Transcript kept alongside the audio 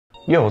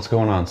Yo, what's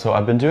going on? So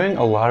I've been doing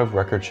a lot of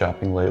record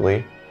shopping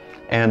lately,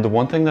 and the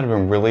one thing that I've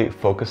been really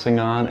focusing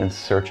on and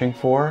searching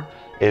for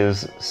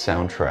is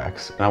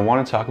soundtracks. And I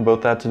want to talk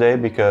about that today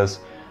because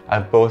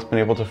I've both been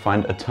able to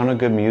find a ton of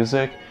good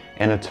music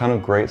and a ton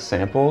of great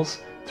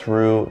samples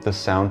through the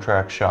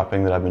soundtrack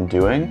shopping that I've been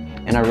doing.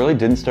 And I really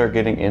didn't start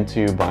getting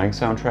into buying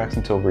soundtracks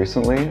until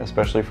recently,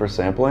 especially for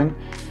sampling.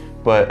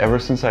 But ever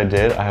since I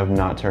did, I have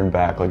not turned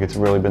back. Like, it's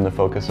really been the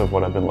focus of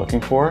what I've been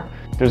looking for.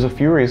 There's a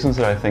few reasons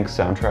that I think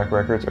soundtrack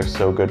records are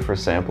so good for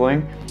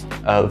sampling.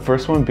 The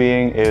first one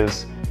being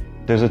is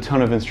there's a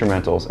ton of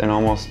instrumentals and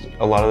almost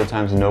a lot of the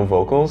times no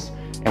vocals.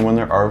 And when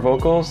there are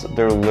vocals,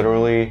 they're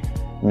literally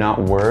not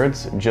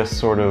words, just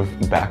sort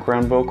of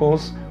background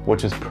vocals,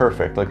 which is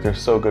perfect. Like, they're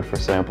so good for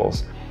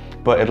samples.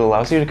 But it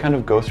allows you to kind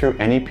of go through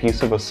any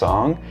piece of a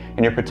song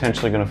and you're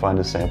potentially going to find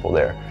a sample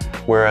there.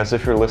 Whereas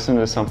if you're listening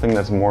to something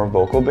that's more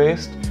vocal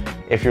based,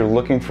 if you're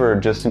looking for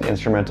just an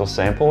instrumental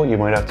sample, you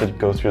might have to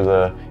go through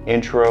the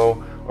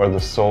intro or the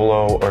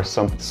solo or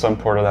some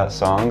part of that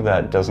song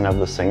that doesn't have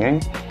the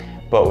singing.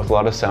 But with a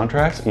lot of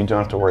soundtracks, you don't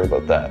have to worry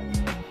about that.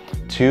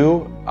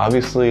 Two,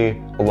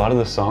 obviously, a lot of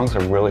the songs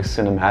are really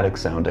cinematic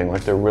sounding,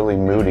 like they're really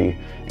moody,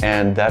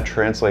 and that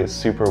translates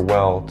super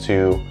well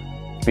to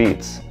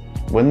beats.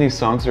 When these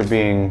songs are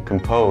being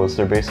composed,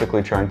 they're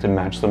basically trying to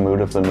match the mood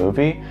of the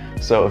movie.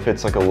 So if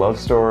it's like a love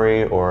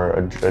story or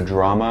a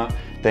drama,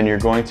 then you're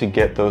going to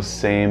get those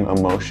same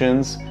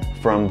emotions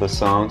from the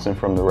songs and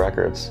from the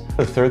records.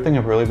 The third thing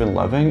I've really been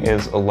loving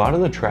is a lot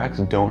of the tracks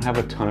don't have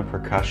a ton of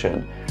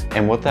percussion.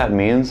 And what that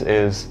means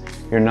is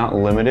you're not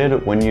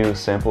limited when you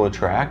sample a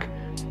track.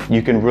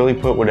 You can really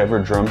put whatever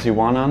drums you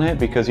want on it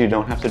because you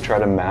don't have to try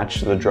to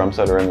match the drums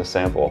that are in the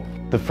sample.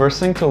 The first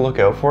thing to look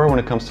out for when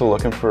it comes to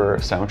looking for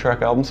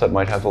soundtrack albums that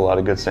might have a lot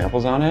of good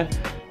samples on it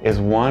is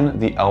one,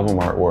 the album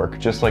artwork,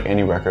 just like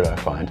any record I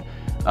find.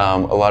 A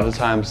lot of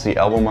times the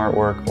album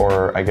artwork,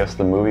 or I guess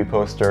the movie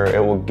poster,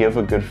 it will give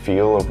a good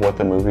feel of what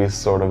the movie is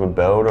sort of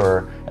about,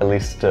 or at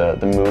least the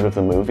mood of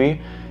the movie.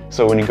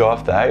 So when you go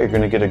off that, you're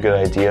going to get a good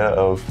idea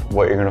of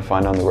what you're going to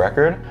find on the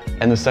record.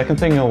 And the second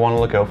thing you'll want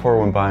to look out for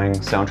when buying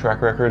soundtrack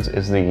records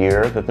is the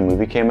year that the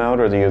movie came out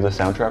or the year the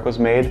soundtrack was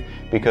made.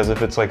 Because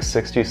if it's like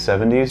 60s,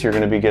 70s, you're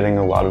going to be getting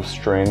a lot of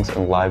strings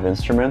and live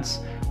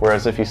instruments.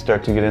 Whereas if you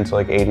start to get into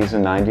like 80s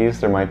and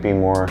 90s, there might be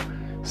more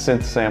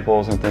synth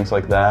samples and things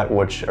like that,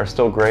 which are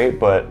still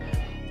great, but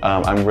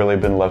I've really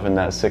been loving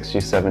that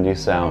 60s, 70s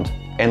sound.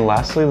 And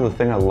lastly, the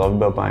thing I love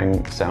about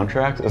buying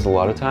soundtracks is a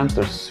lot of times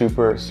they're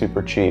super,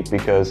 super cheap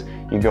because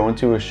you go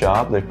into a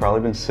shop, they've probably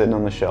been sitting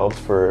on the shelves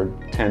for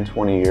 10,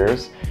 20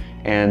 years,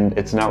 and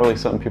it's not really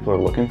something people are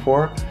looking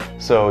for.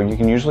 So you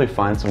can usually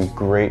find some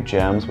great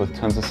gems with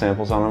tons of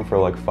samples on them for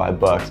like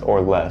 $5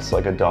 or less,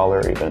 like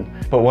 $1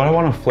 even. But what I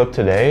want to flip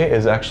today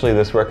is actually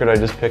this record I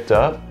just picked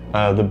up,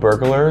 The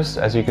Burglars.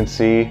 As you can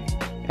see,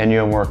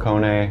 Ennio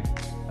Morricone.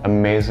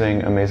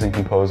 Amazing, amazing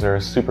composer,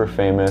 super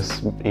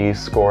famous. He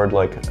scored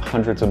like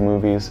hundreds of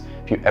movies.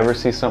 If you ever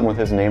see something with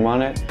his name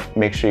on it,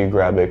 make sure you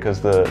grab it because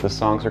the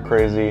songs are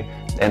crazy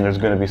and there's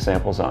going to be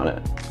samples on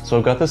it. So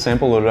I've got the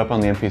sample loaded up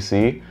on the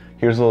MPC.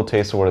 Here's a little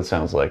taste of what it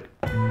sounds like.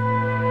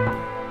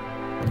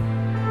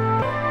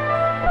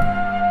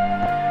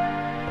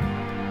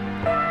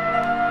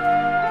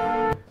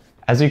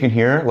 As you can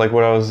hear, like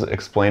what I was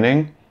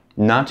explaining,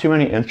 not too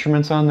many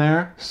instruments on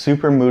there,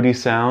 super moody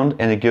sound,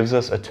 and it gives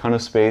us a ton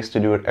of space to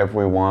do whatever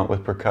we want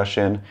with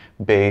percussion,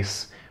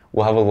 bass.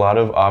 We'll have a lot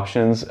of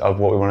options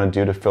of what we want to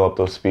do to fill up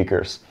those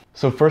speakers.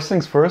 So first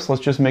things first,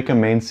 let's just make a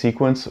main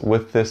sequence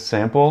with this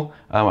sample.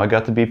 I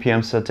got the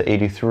BPM set to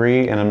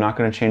 83, and I'm not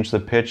going to change the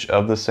pitch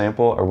of the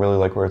sample. I really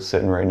like where it's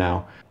sitting right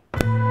now.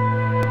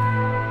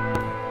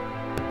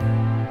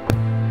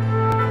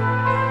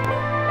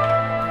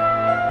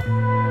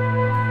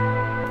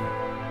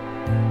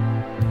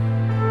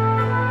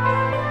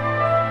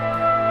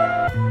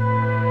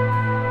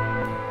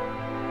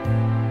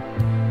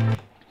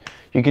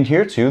 You can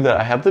hear too that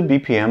I have the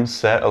BPM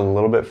set a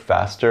little bit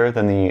faster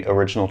than the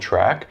original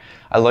track.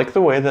 I like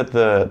the way that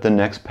the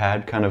next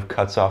pad kind of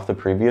cuts off the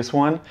previous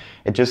one.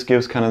 It just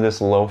gives kind of this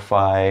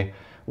lo-fi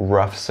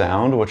rough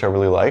sound, which I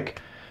really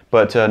like.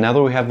 But now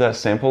that we have that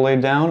sample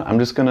laid down, I'm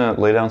just gonna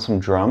lay down some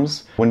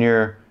drums. When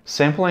you're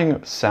sampling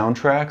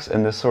soundtracks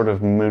and this sort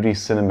of moody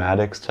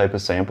cinematics type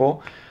of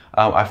sample,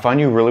 I find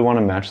you really want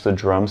to match the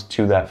drums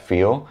to that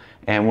feel.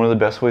 And one of the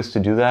best ways to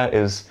do that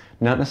is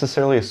not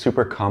necessarily a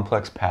super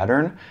complex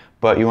pattern,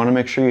 but you want to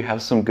make sure you have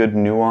some good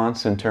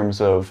nuance in terms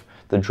of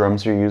the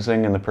drums you're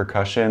using and the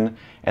percussion,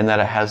 and that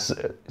it has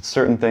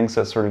certain things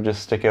that sort of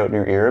just stick out in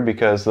your ear,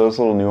 because those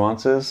little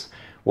nuances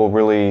will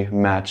really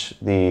match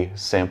the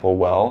sample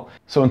well.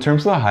 So in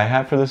terms of the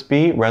hi-hat for this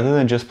beat, rather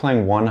than just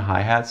playing one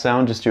hi-hat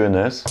sound, just doing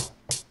this,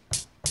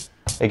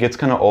 it gets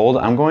kind of old.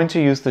 I'm going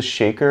to use the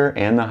shaker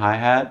and the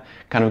hi-hat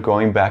kind of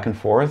going back and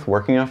forth,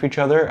 working off each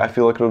other. I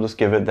feel like it'll just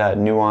give it that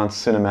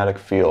nuanced cinematic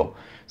feel.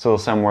 So it'll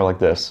sound more like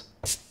this.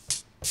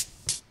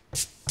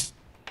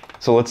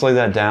 So let's lay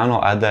that down,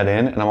 I'll add that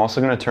in, and I'm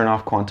also going to turn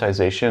off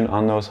quantization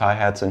on those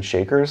hi-hats and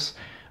shakers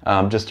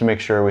just to make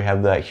sure we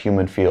have that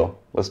human feel.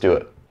 Let's do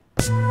it.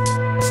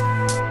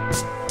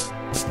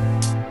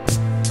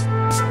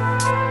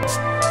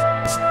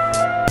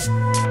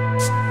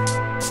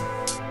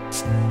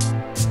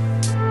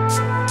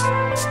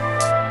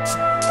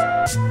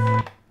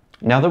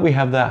 Now that we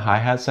have that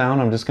hi-hat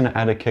sound, I'm just going to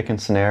add a kick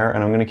and snare,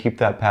 and I'm going to keep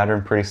that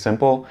pattern pretty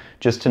simple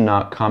just to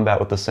not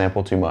combat with the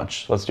sample too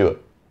much. Let's do it.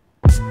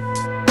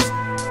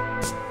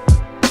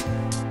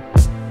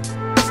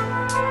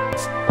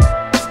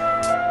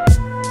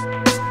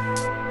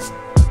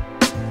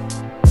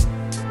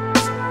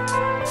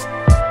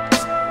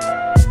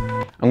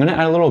 I'm going to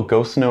add a little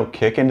ghost note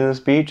kick into this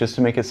beat just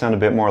to make it sound a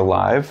bit more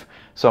live.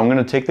 So I'm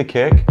going to take the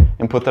kick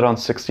and put that on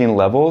 16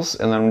 levels,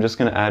 and then I'm just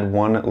going to add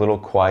one little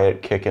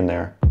quiet kick in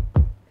there.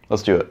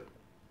 Let's do it.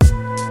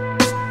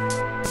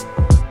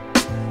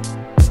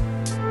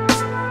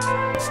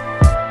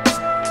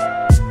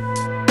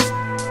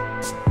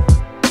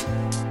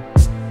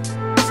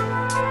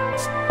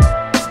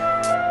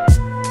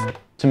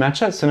 To match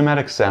that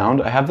cinematic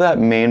sound, I have that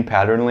main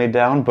pattern laid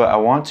down, but I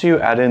want to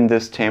add in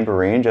this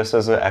tambourine just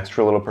as an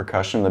extra little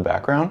percussion in the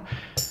background.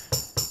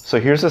 So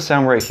here's the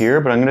sound right here,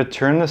 but I'm going to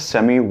turn the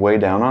semi way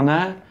down on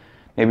that,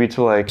 maybe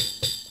to like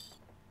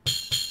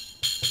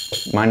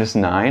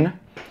 -9.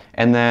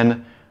 And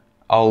then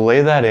I'll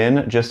lay that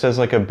in just as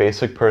like a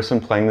basic person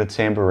playing the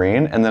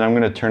tambourine, and then I'm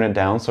going to turn it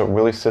down so it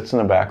really sits in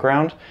the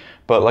background.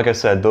 But like I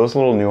said, those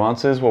little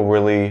nuances will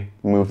really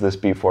move this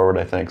beat forward,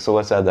 I think. So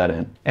let's add that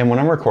in. And when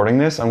I'm recording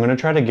this, I'm going to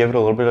try to give it a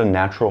little bit of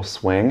natural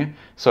swing.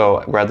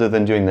 So rather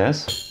than doing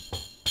this,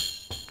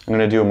 I'm going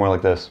to do it more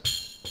like this.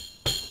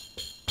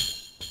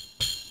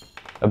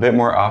 A bit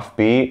more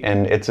offbeat,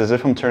 and it's as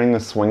if I'm turning the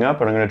swing up,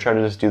 but I'm going to try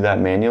to just do that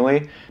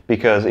manually,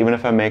 because even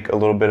if I make a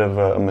little bit of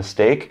a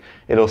mistake,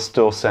 it'll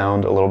still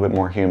sound a little bit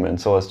more human.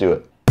 So let's do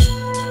it.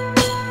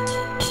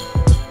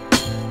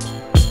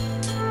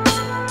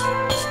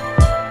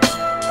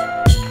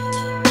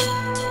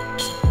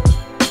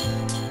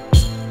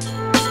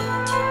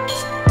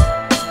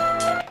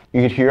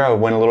 You could hear I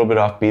went a little bit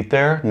off beat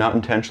there, not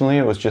intentionally,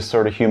 it was just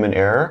sort of human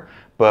error,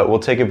 but we'll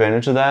take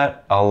advantage of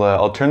that.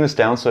 I'll turn this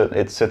down so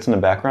it sits in the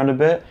background a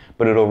bit,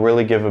 but it'll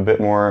really give a bit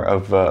more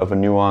of a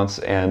nuance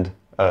and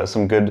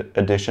some good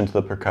addition to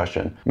the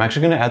percussion. I'm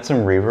actually going to add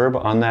some reverb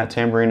on that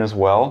tambourine as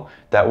well.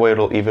 That way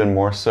it'll even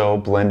more so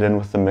blend in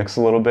with the mix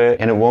a little bit,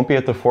 and it won't be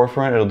at the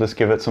forefront, it'll just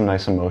give it some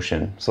nice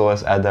emotion. So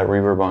let's add that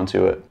reverb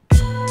onto it.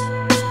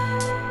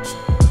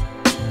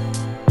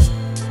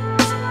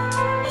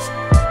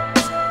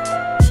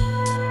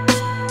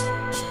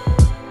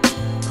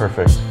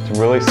 Perfect. It's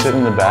really sitting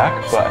in the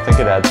back, but I think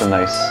it adds a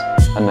nice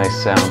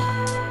sound.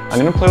 I'm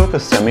going to play with the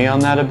semi on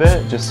that a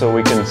bit, just so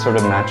we can sort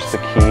of match the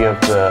key of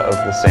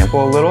the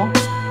sample a little.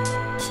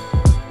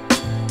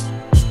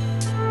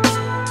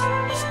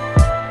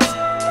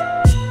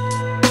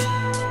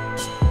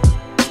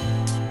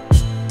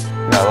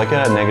 Yeah, I like it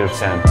at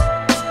 -10.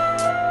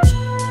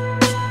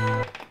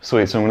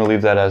 Sweet, so I'm going to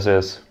leave that as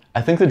is.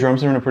 I think the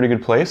drums are in a pretty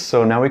good place,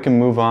 so now we can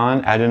move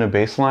on, add in a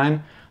bass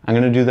line. I'm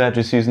going to do that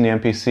just using the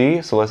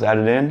MPC, so let's add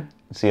it in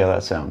and see how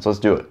that sounds. Let's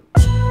do it.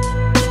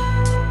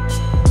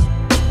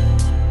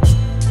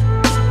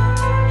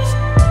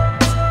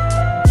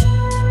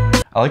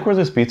 I like where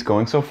this beat's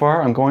going so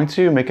far. I'm going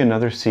to make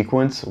another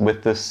sequence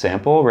with this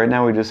sample. Right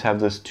now we just have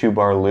this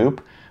 2-bar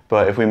loop,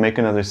 but if we make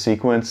another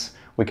sequence,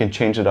 we can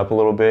change it up a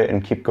little bit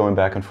and keep going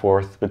back and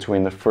forth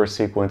between the first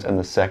sequence and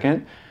the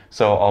second.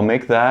 So I'll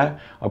make that.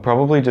 I'll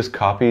probably just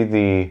copy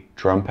the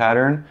drum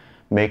pattern,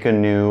 make a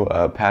new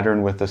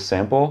pattern with the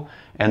sample,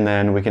 and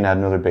then we can add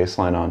another bass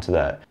line onto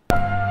that.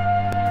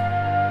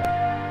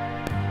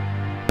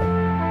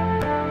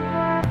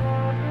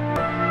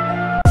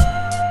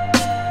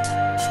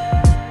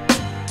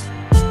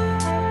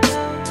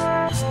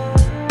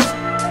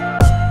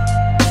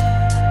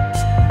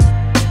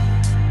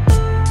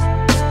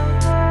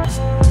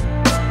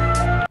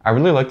 I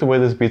really like the way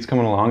this beat's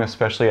coming along,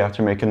 especially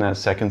after making that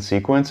second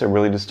sequence. It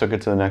really just took it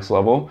to the next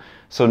level.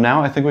 So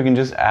now I think we can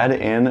just add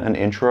in an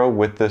intro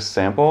with this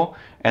sample,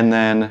 and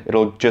then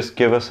it'll just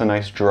give us a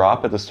nice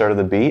drop at the start of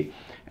the beat,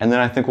 and then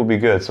I think we'll be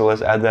good. So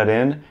let's add that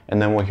in, and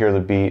then we'll hear the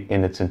beat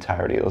in its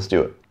entirety. Let's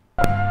do it.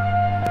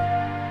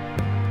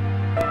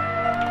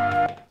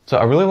 So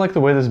I really like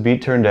the way this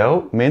beat turned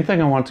out. Main thing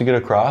I wanted to get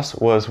across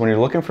was when you're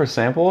looking for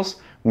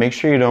samples, make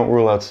sure you don't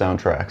rule out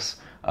soundtracks.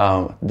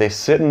 They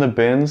sit in the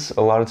bins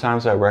a lot of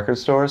times at record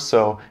stores,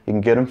 so you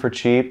can get them for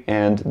cheap,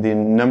 and the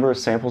number of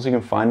samples you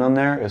can find on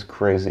there is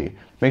crazy.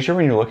 Make sure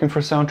when you're looking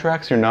for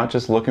soundtracks, you're not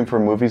just looking for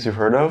movies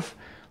you've heard of.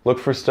 Look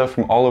for stuff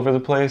from all over the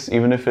place,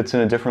 even if it's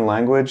in a different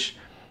language.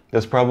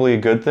 That's probably a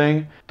good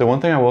thing. The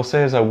one thing I will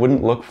say is I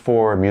wouldn't look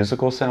for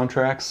musical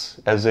soundtracks,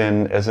 as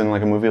in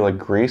like a movie like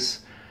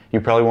Grease.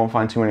 You probably won't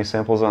find too many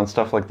samples on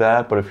stuff like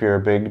that, but if you're a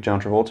big John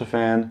Travolta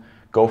fan,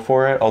 go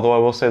for it. Although I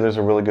will say there's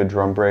a really good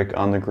drum break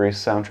on the Grease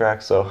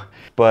soundtrack.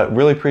 But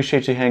really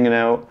appreciate you hanging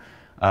out.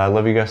 I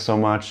love you guys so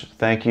much.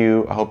 Thank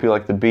you. I hope you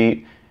like the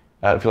beat.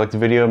 If you like the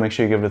video, make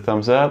sure you give it a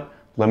thumbs up.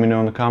 Let me know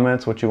in the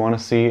comments what you want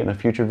to see in a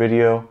future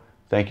video.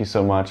 Thank you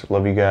so much.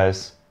 Love you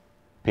guys.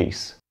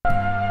 Peace.